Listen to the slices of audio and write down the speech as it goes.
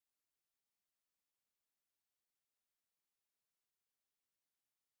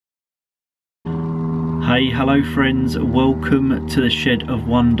Hey, hello friends, welcome to the Shed of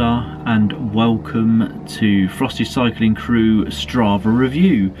Wonder and welcome to Frosty Cycling Crew Strava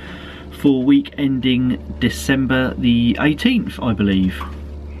review for week ending December the 18th, I believe.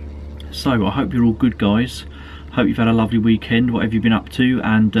 So I hope you're all good, guys. Hope you've had a lovely weekend, whatever you've been up to,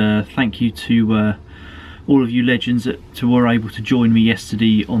 and thank you to all of you legends that were able to join me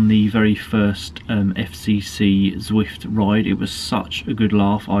yesterday on the very first FCC Zwift ride. It was such a good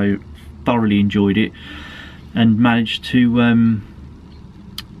laugh. I thoroughly enjoyed it and managed to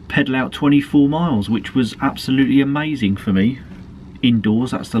pedal out 24 miles, which was absolutely amazing for me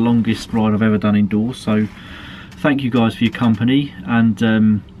indoors. That's the longest ride I've ever done indoors, so thank you guys for your company, and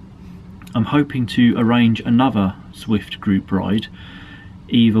I'm hoping to arrange another Zwift group ride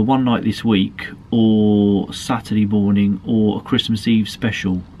either one night this week or Saturday morning or a Christmas Eve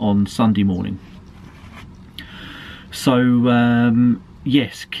special on Sunday morning. So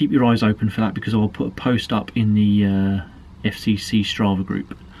yes, keep your eyes open for that, because I'll put a post up in the FCC Strava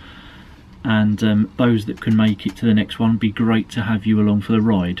group, and those that can make it to the next one, be great to have you along for the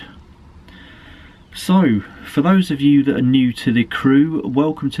ride. So for those of you that are new to the crew,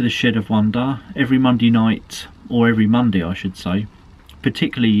 welcome to the Shed of Wonder. Every Monday night, or every Monday I should say,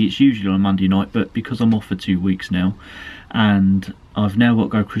 particularly it's usually on a Monday night, but because I'm off for 2 weeks now and I've now got to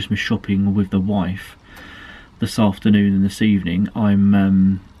go Christmas shopping with the wife this afternoon and this evening,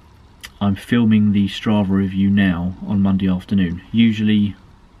 I'm filming the Strava review now on Monday afternoon. Usually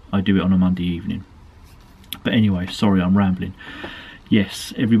I do it on a Monday evening, but anyway, sorry, I'm rambling.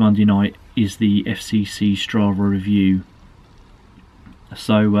 Yes, every Monday night is the FCC Strava review.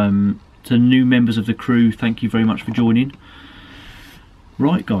 So to new members of the crew, thank you very much for joining.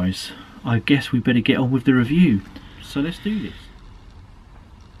 Right guys, I guess we better get on with the review, so let's do this.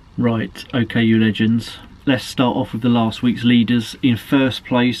 Right, okay you legends, let's start off with the last week's leaders. In first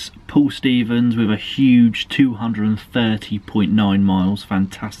place, Paul Stevens with a huge 230.9 miles,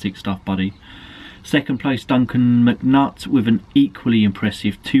 fantastic stuff buddy. Second place, Duncan McNutt with an equally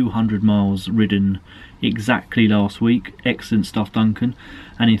impressive 200 miles ridden exactly last week, excellent stuff Duncan.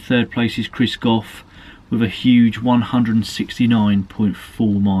 And in third place is Chris Goff with a huge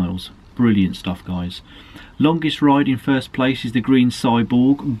 169.4 miles. Brilliant stuff guys. Longest ride in first place is the Green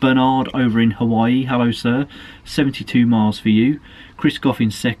Cyborg, Bernard over in Hawaii, hello sir, 72 miles for you. Chris Goff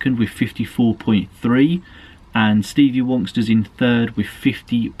in second with 54.3, and Stevie Wonksters in third with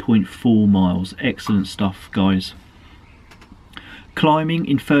 50.4 miles. Excellent stuff guys. Climbing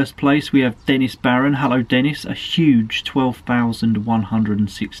in first place we have Dennis Barron, hello Dennis, a huge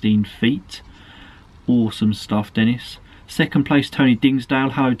 12,116 feet. Awesome stuff Dennis. Second place Tony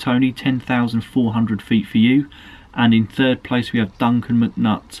Dingsdale, hello Tony, 10,400 feet for you. And in third place we have Duncan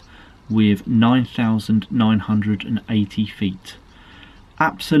McNutt with 9,980 feet.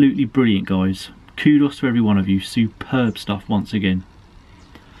 Absolutely brilliant guys, kudos to every one of you, superb stuff once again.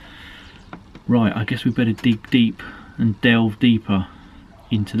 Right, I guess we better dig deep and delve deeper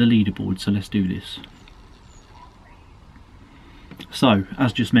into the leaderboard, so let's do this. So,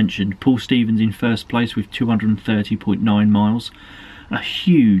 as just mentioned, Paul Stevens in first place with 230.9 miles. A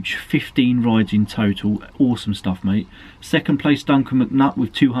huge 15 rides in total. Awesome stuff, mate. Second place, Duncan McNutt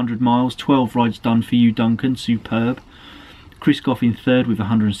with 200 miles. 12 rides done for you, Duncan. Superb. Chris Goff in third with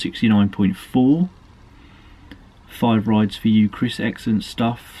 169.4. 5 rides for you, Chris. Excellent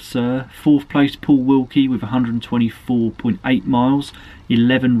stuff, sir. Fourth place, Paul Wilkie with 124.8 miles.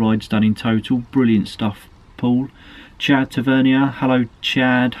 11 rides done in total. Brilliant stuff, Paul. Chad Tavernier, hello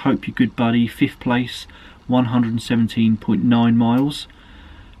Chad, hope you're good buddy. Fifth place, 117.9 miles.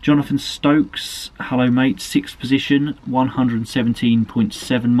 Jonathan Stokes, hello mate, sixth position,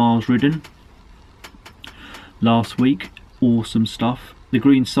 117.7 miles ridden last week. Awesome stuff. The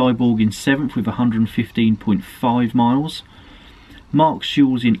Green Cyborg in seventh with 115.5 miles. Mark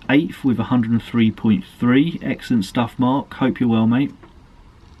Schules in eighth with 103.3. Excellent stuff Mark, hope you're well mate.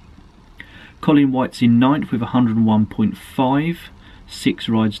 Colin White's in ninth with 101.5. 6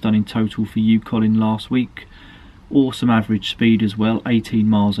 rides done in total for you, Colin, last week. Awesome average speed as well, 18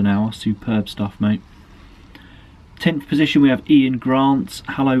 miles an hour. Superb stuff, mate. 10th position we have Ian Grant.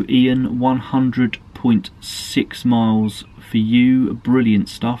 Hello, Ian. 100.6 miles for you. Brilliant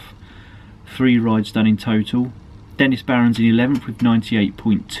stuff. 3 rides done in total. Dennis Barron's in 11th with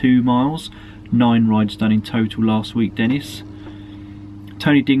 98.2 miles. 9 rides done in total last week, Dennis.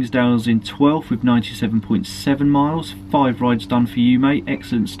 Tony Dingsdale's in 12th with 97.7 miles. 5 rides done for you, mate.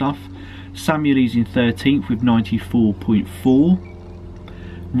 Excellent stuff. Samuel is in 13th with 94.4.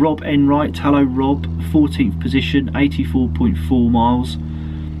 Rob Enright, hello Rob, 14th position, 84.4 miles.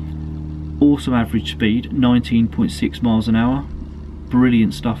 Awesome average speed, 19.6 miles an hour.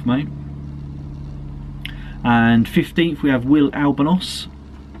 Brilliant stuff, mate. And 15th we have Will Albanos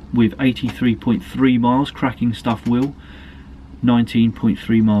with 83.3 miles, cracking stuff Will.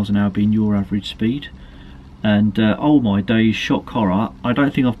 19.3 miles an hour being your average speed. And oh my days, shock horror, I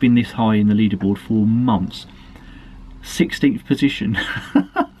don't think I've been this high in the leaderboard for months. 16th position.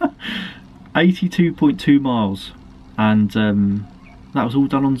 82.2 miles, and that was all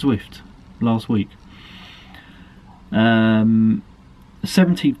done on Zwift last week. 17th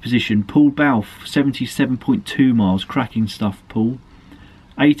position, Paul Balfe, 77.2 miles, cracking stuff Paul.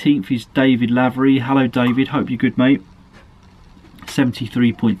 18th is David Lavery. Hello David, hope you're good mate.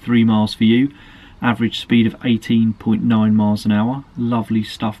 73.3 miles for you, average speed of 18.9 miles an hour. Lovely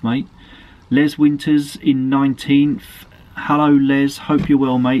stuff mate. Les Winters in 19th. Hello Les, hope you're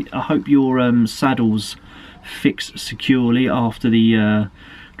well mate. I hope your saddle's fixed securely after the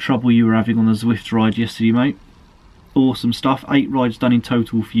trouble you were having on the Zwift ride yesterday mate. Awesome stuff. 8 rides done in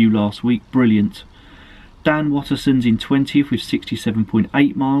total for you last week, brilliant. Dan Watterson's in 20th with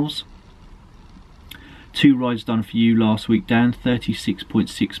 67.8 miles. 2 rides done for you last week Dan,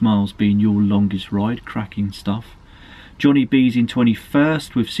 36.6 miles being your longest ride, cracking stuff. Johnny B's in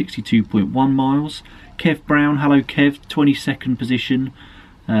 21st with 62.1 miles. Kev Brown, hello Kev, 22nd position,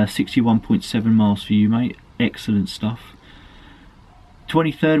 61.7 miles for you mate, excellent stuff.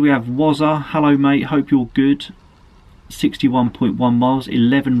 23rd we have Wazza, hello mate, hope you're good. 61.1 miles,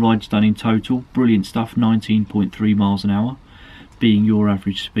 11 rides done in total, brilliant stuff. 19.3 miles an hour being your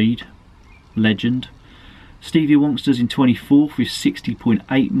average speed, legend. Stevie Wonksters in 24th with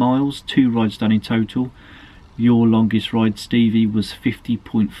 60.8 miles, 2 rides done in total. Your longest ride Stevie was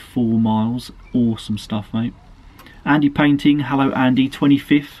 50.4 miles, awesome stuff mate. Andy Painting, hello Andy,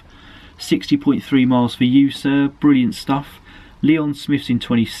 25th, 60.3 miles for you sir, brilliant stuff. Leon Smith's in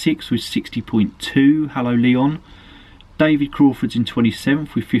 26th with 60.2, hello Leon. David Crawford's in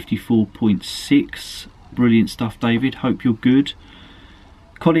 27th with 54.6, brilliant stuff David, hope you're good.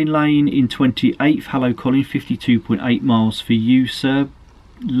 Colin Lane in 28th, hello Colin, 52.8 miles for you sir,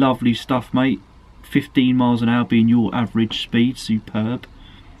 lovely stuff mate. 15 miles an hour being your average speed, superb.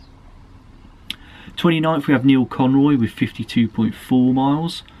 29th we have Neil Conroy with 52.4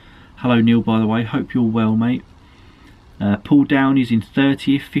 miles. Hello Neil by the way, hope you're well mate. Paul Downey's in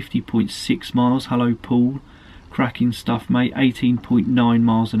 30th, 50.6 miles, hello Paul, cracking stuff mate. 18.9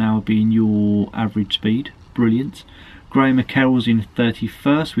 miles an hour being your average speed, brilliant. Graham McCarroll's in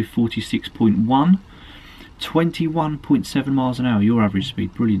 31st with 46.1, 21.7 miles an hour your average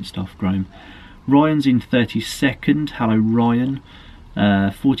speed, brilliant stuff Graham. Ryan's in 32nd, hello Ryan,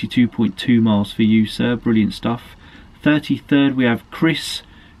 42.2 miles for you sir, brilliant stuff. 33rd we have Chris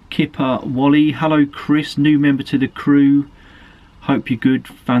Kipper Wally, hello Chris, new member to the crew, hope you're good,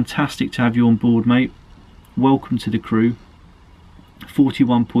 fantastic to have you on board mate, welcome to the crew.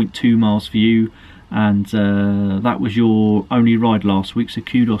 41.2 miles for you, and that was your only ride last week, so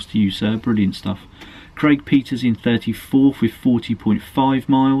kudos to you sir, brilliant stuff. Craig Peters in 34th with 40.5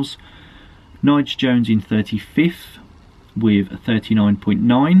 miles. Nigel Jones in 35th with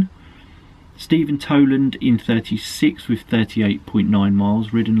 39.9. Stephen Toland in 36th with 38.9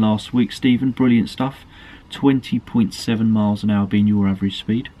 miles ridden last week. Stephen, brilliant stuff. 20.7 miles an hour being your average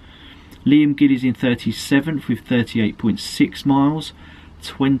speed. Liam Giddy's in 37th with 38.6 miles.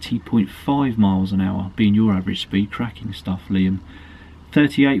 20.5 miles an hour being your average speed, cracking stuff Liam.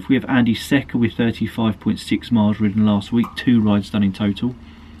 38th we have Andy Secker with 35.6 miles ridden last week, 2 rides done in total.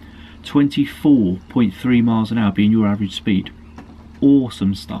 24.3 miles an hour being your average speed,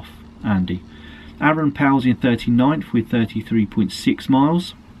 awesome stuff Andy. Aaron Powell's in 39th with 33.6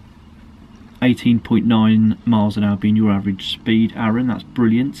 miles, 18.9 miles an hour being your average speed Aaron, that's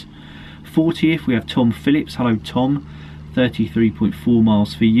brilliant. 40th we have Tom Phillips, hello Tom, 33.4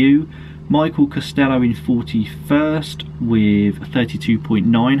 miles for you. Michael Costello in 41st with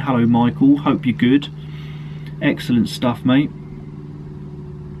 32.9, hello Michael, hope you're good, excellent stuff mate.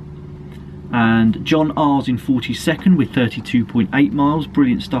 And John R's in 42nd with 32.8 miles,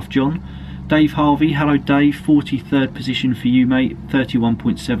 brilliant stuff John. Dave Harvey, hello Dave, 43rd position for you mate,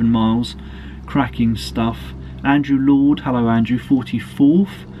 31.7 miles, cracking stuff. Andrew Lord, hello Andrew,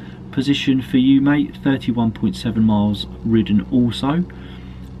 44th position for you mate, 31.7 miles ridden also,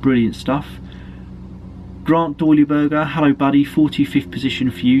 brilliant stuff. Grant Doyleyberger, hello buddy, 45th position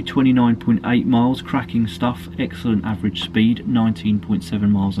for you, 29.8 miles, cracking stuff, excellent average speed, 19.7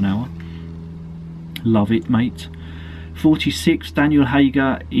 miles an hour. Love it mate. 46th Daniel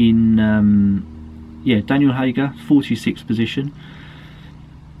Hager in Daniel Hager, 46th position,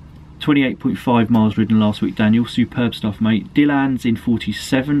 28.5 miles ridden last week Daniel, superb stuff mate. Dylan's in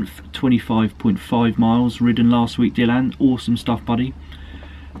 47th, 25.5 miles ridden last week Dylan, awesome stuff buddy.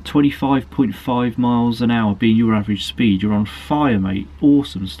 25.5 miles an hour being your average speed. You're on fire, mate.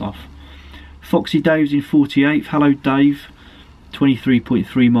 Awesome stuff. Foxy Dave's in 48th. Hello, Dave.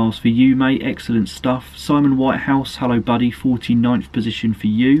 23.3 miles for you, mate. Excellent stuff. Simon Whitehouse, hello, buddy. 49th position for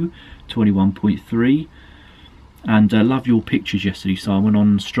you. 21.3. And love your pictures yesterday, Simon,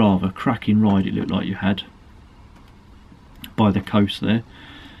 on Strava. Cracking ride it looked like you had by the coast there.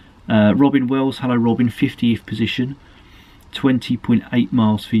 Robin Wells, hello Robin, 50th position. 20.8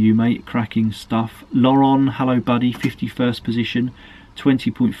 miles for you, mate. Cracking stuff. Lauren, hello buddy, 51st position.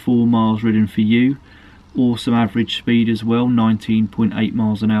 20.4 miles ridden for you. Awesome average speed as well, 19.8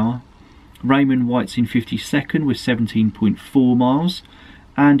 miles an hour. Raymond White's in 52nd with 17.4 miles.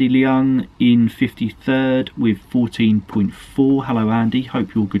 Andy Leung in 53rd with 14.4. Hello Andy,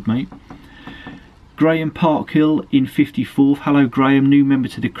 hope you're good, mate. Graham Parkhill in 54th. Hello Graham, new member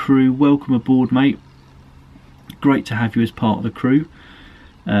to the crew. Welcome aboard, mate. Great to have you as part of the crew.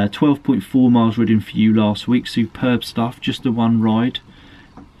 12.4 miles ridden for you last week. Superb stuff, just the one ride.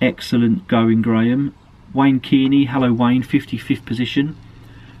 Excellent going, Graham. Wayne Kearney, hello Wayne, 55th position.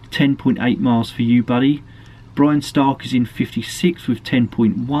 10.8 miles for you, buddy. Brian Stark is in 56th with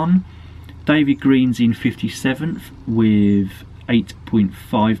 10.1. David Green's in 57th with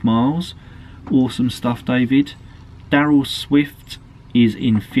 8.5 miles. Awesome stuff, David. Daryl Swift is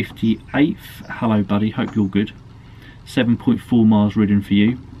in 58th. Hello, buddy. Hope you're good. 7.4 miles ridden for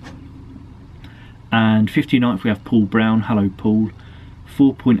you. And 59th we have Paul Brown. Hello, Paul.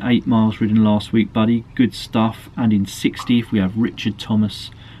 4.8 miles ridden last week, buddy. Good stuff. And in 60th we have Richard Thomas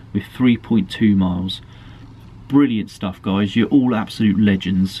with 3.2 miles. Brilliant stuff, guys. You're all absolute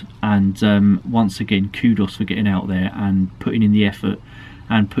legends. And once again, kudos for getting out there and putting in the effort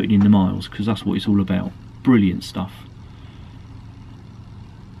and putting in the miles, because that's what it's all about. Brilliant stuff.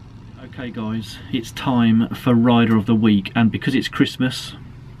 Okay guys, it's time for Rider of the Week, and because it's Christmas,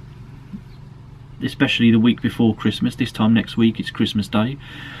 especially the week before Christmas, this time next week it's Christmas Day,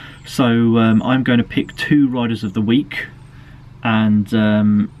 so I'm going to pick 2 Riders of the Week,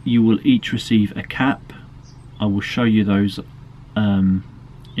 and you will each receive a cap. I will show you those in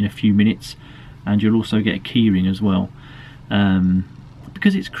a few minutes, and you'll also get a keyring as well,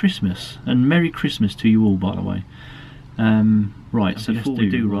 because it's Christmas. And Merry Christmas to you all, by the way. Right, so before we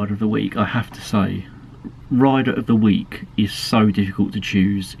do Rider of the Week, I have to say, Rider of the Week is so difficult to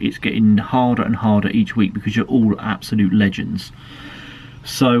choose. It's getting harder and harder each week because you're all absolute legends.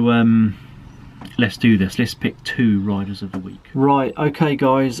 So let's do this. Let's pick 2 Riders of the Week. Right, okay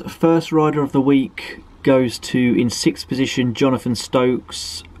guys, first Rider of the Week goes to, in 6th position, Jonathan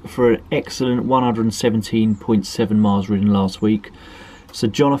Stokes for an excellent 117.7 miles ridden last week. So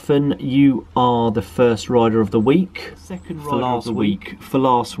Jonathan, you are the first Rider of the Week. Second Rider of the Week for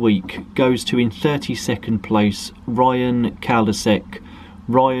last week goes to, in 32nd place, Ryan Kaldasek.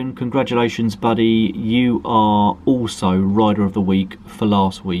 Ryan, congratulations buddy, you are also Rider of the Week for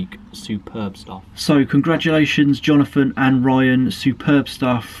last week. Superb stuff. So congratulations Jonathan and Ryan, superb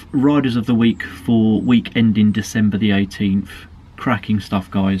stuff. Riders of the Week for week ending December the 18th. Cracking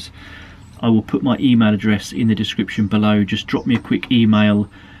stuff, guys. I will put my email address in the description below. Just drop me a quick email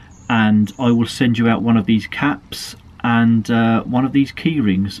and I will send you out one of these caps and one of these key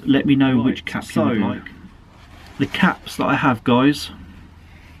rings. Let me know which caps you would like. The caps that I have, guys,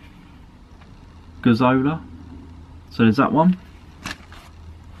 Gazzola, so there's that one.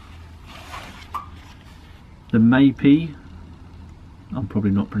 The Maypee, I'm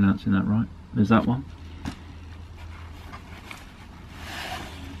probably not pronouncing that right, there's that one.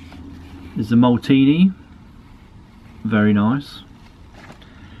 There's the Maltini, very nice.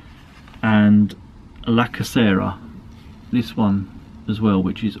 And La Casera, this one as well,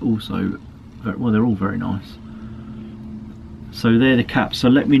 which is also very, well, they're all very nice. So they're the caps. So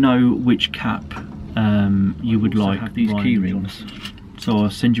let me know which cap you would like. Have these key rings. So I'll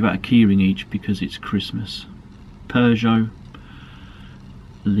send you out a key ring each because it's Christmas. Peugeot,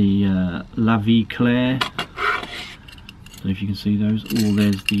 the La Vie Claire. So if you can see those, or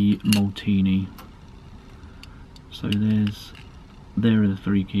there's the Maltini. So there are the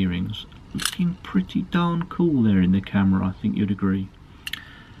 3 key rings. Looking pretty darn cool there in the camera, I think you'd agree.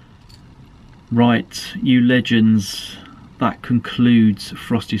 Right, you legends, that concludes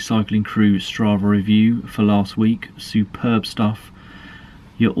Frosty Cycling Crew Strava review for last week. Superb stuff.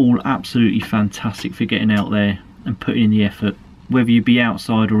 You're all absolutely fantastic for getting out there and putting in the effort, whether you be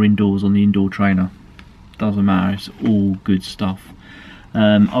outside or indoors on the indoor trainer. Doesn't matter, it's all good stuff.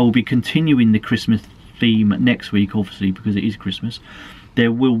 I will be continuing the Christmas theme next week, obviously, because it is Christmas.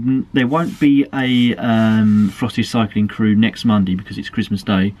 There won't be a Frosty Cycling Crew next Monday because it's Christmas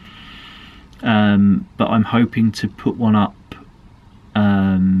Day, but I'm hoping to put one up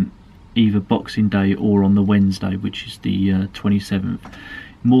either Boxing Day or on the Wednesday, which is the 27th.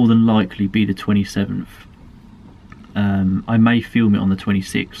 More than likely be the 27th. I may film it on the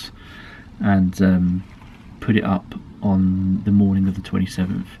 26th and put it up on the morning of the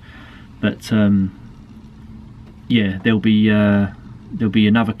 27th. But yeah, there'll be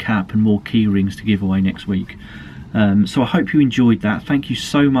another cap and more key rings to give away next week. So I hope you enjoyed that. Thank you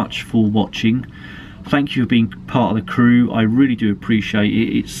so much for watching. Thank you for being part of the crew. I really do appreciate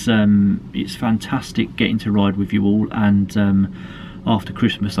it. It's fantastic getting to ride with you all, and after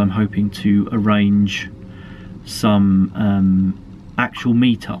Christmas I'm hoping to arrange some actual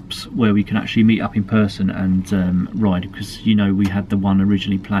meetups where we can actually meet up in person and ride, because you know we had the one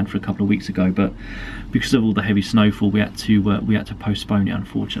originally planned for a couple of weeks ago, but because of all the heavy snowfall we had to postpone it,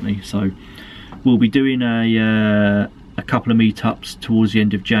 unfortunately. So we'll be doing a couple of meetups towards the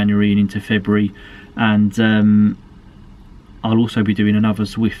end of January and into February, and I'll also be doing another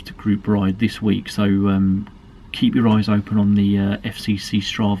Zwift group ride this week, so keep your eyes open on the FCC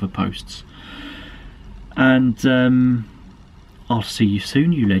Strava posts. And I'll see you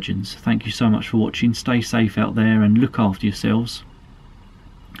soon, you legends. Thank you so much for watching. Stay safe out there and look after yourselves.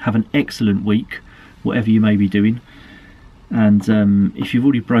 Have an excellent week, whatever you may be doing. And if you've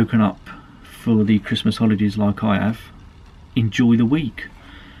already broken up for the Christmas holidays like I have, enjoy the week.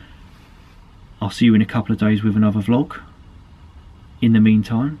 I'll see you in a couple of days with another vlog. In the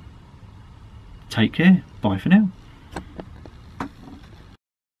meantime, take care. Bye for now.